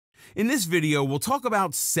In this video, we'll talk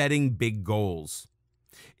about setting big goals.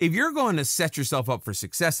 If you're going to set yourself up for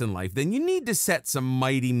success in life, then you need to set some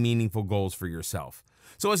mighty meaningful goals for yourself.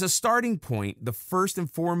 So as a starting point, the first and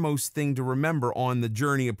foremost thing to remember on the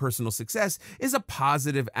journey of personal success is a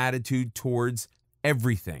positive attitude towards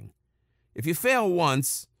everything. If you fail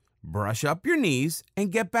once, brush up your knees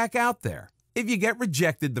and get back out there. If you get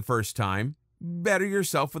rejected the first time, better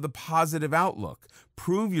yourself with a positive outlook.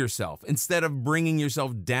 Prove yourself instead of bringing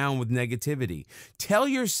yourself down with negativity. Tell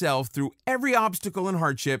yourself through every obstacle and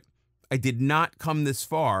hardship, I did not come this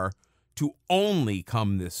far to only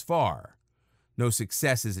come this far. No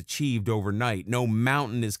success is achieved overnight. No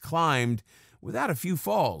mountain is climbed without a few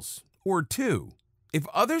falls, or two. If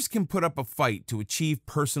others can put up a fight to achieve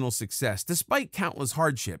personal success despite countless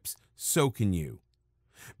hardships, so can you.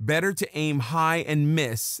 Better to aim high and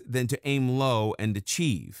miss than to aim low and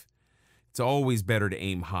achieve. It's always better to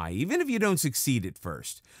aim high, even if you don't succeed at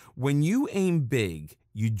first. When you aim big,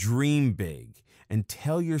 you dream big, and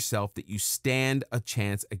tell yourself that you stand a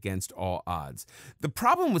chance against all odds. The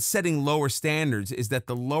problem with setting lower standards is that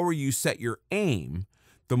the lower you set your aim,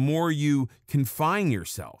 the more you confine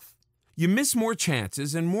yourself. You miss more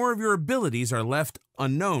chances and more of your abilities are left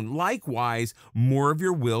unknown. Likewise, more of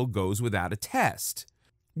your will goes without a test.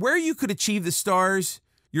 Where you could achieve the stars,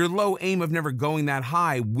 your low aim of never going that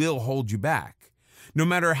high will hold you back. No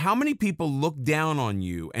matter how many people look down on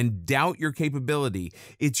you and doubt your capability,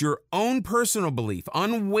 it's your own personal belief,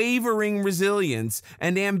 unwavering resilience,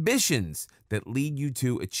 and ambitions that lead you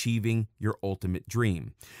to achieving your ultimate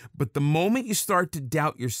dream. But the moment you start to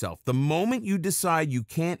doubt yourself, the moment you decide you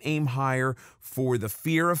can't aim higher for the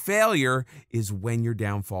fear of failure, is when your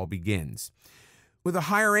downfall begins. With a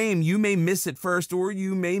higher aim, you may miss it first, or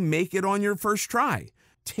you may make it on your first try.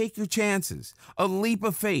 Take your chances, a leap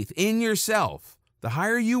of faith in yourself. The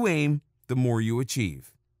higher you aim, the more you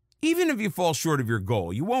achieve. Even if you fall short of your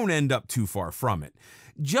goal, you won't end up too far from it.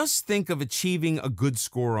 Just think of achieving a good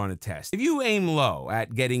score on a test. If you aim low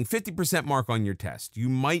at getting 50% mark on your test, you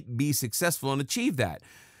might be successful and achieve that.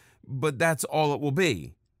 But that's all it will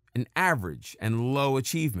be, an average and low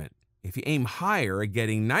achievement. If you aim higher at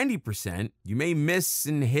getting 90%, you may miss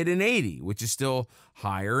and hit an 80, which is still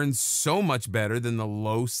higher and so much better than the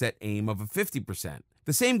low set aim of a 50%.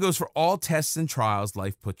 The same goes for all tests and trials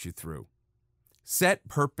life puts you through. Set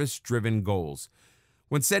purpose-driven goals.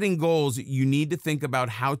 When setting goals, you need to think about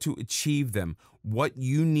how to achieve them, what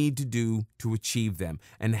you need to do to achieve them,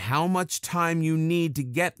 and how much time you need to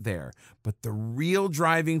get there. But the real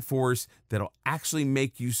driving force that'll actually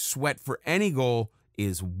make you sweat for any goal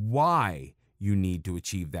is why you need to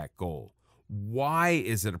achieve that goal. Why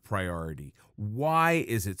is it a priority? Why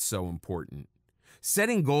is it so important?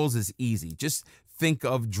 Setting goals is easy. Just think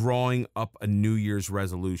of drawing up a New Year's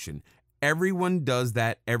resolution. Everyone does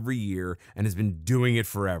that every year and has been doing it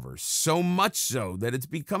forever. So much so that it's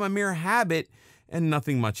become a mere habit and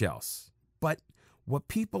nothing much else. But what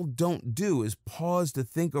people don't do is pause to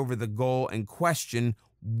think over the goal and question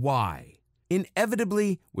why.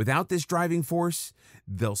 Inevitably, without this driving force,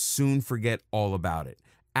 they'll soon forget all about it.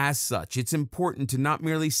 As such, it's important to not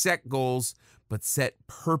merely set goals, but set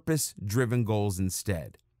purpose-driven goals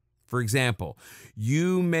instead. For example,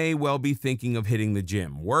 you may well be thinking of hitting the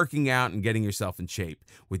gym, working out, and getting yourself in shape.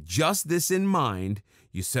 With just this in mind,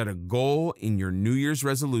 you set a goal in your New Year's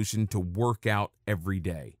resolution to work out every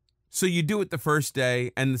day. So you do it the first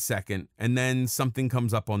day and the second, and then something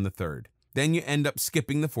comes up on the third. Then you end up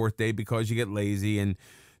skipping the fourth day because you get lazy, and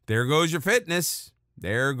there goes your fitness.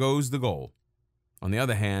 There goes the goal. On the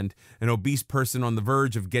other hand, an obese person on the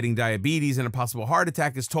verge of getting diabetes and a possible heart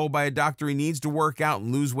attack is told by a doctor he needs to work out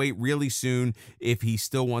and lose weight really soon if he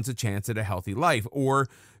still wants a chance at a healthy life, or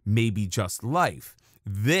maybe just life.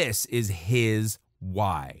 This is his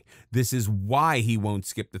why. This is why he won't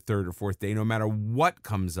skip the third or fourth day no matter what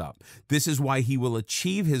comes up. This is why he will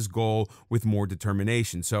achieve his goal with more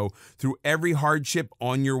determination. So through every hardship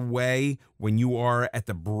on your way, when you are at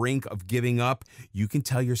the brink of giving up, you can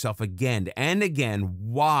tell yourself again and again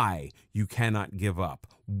why you cannot give up,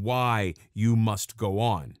 why you must go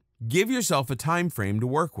on. Give yourself a time frame to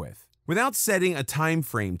work with. Without setting a time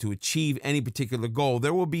frame to achieve any particular goal,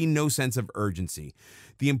 there will be no sense of urgency.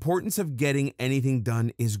 The importance of getting anything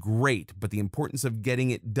done is great, but the importance of getting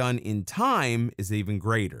it done in time is even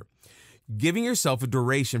greater. Giving yourself a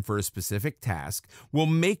duration for a specific task will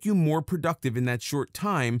make you more productive in that short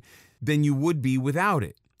time than you would be without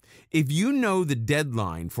it. If you know the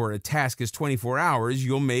deadline for a task is 24 hours,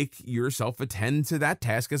 you'll make yourself attend to that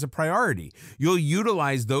task as a priority. You'll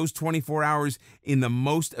utilize those 24 hours in the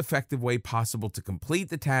most effective way possible to complete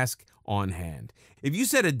the task on hand. If you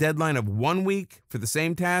set a deadline of 1 week for the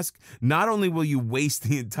same task, not only will you waste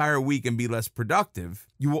the entire week and be less productive,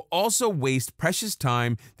 you will also waste precious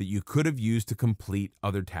time that you could have used to complete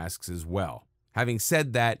other tasks as well. Having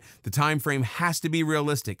said that, the time frame has to be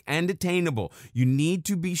realistic and attainable. You need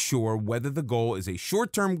to be sure whether the goal is a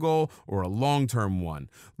short-term goal or a long-term one.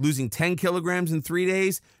 Losing 10 kilograms in 3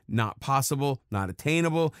 days? Not possible, not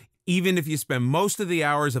attainable, even if you spend most of the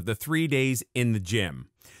hours of the 3 days in the gym.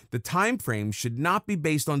 The time frame should not be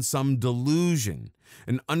based on some delusion.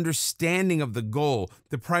 An understanding of the goal,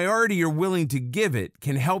 the priority you're willing to give it,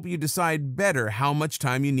 can help you decide better how much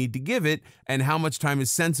time you need to give it and how much time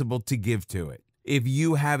is sensible to give to it. If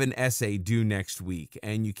you have an essay due next week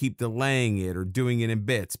and you keep delaying it or doing it in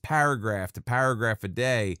bits, paragraph to paragraph a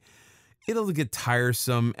day, it'll get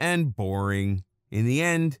tiresome and boring. In the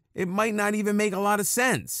end, it might not even make a lot of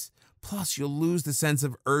sense. Plus, you'll lose the sense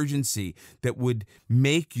of urgency that would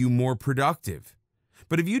make you more productive.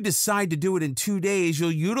 But if you decide to do it in 2 days,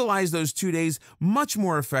 you'll utilize those 2 days much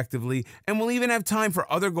more effectively and will even have time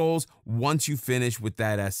for other goals once you finish with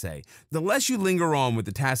that essay. The less you linger on with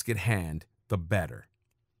the task at hand, the better.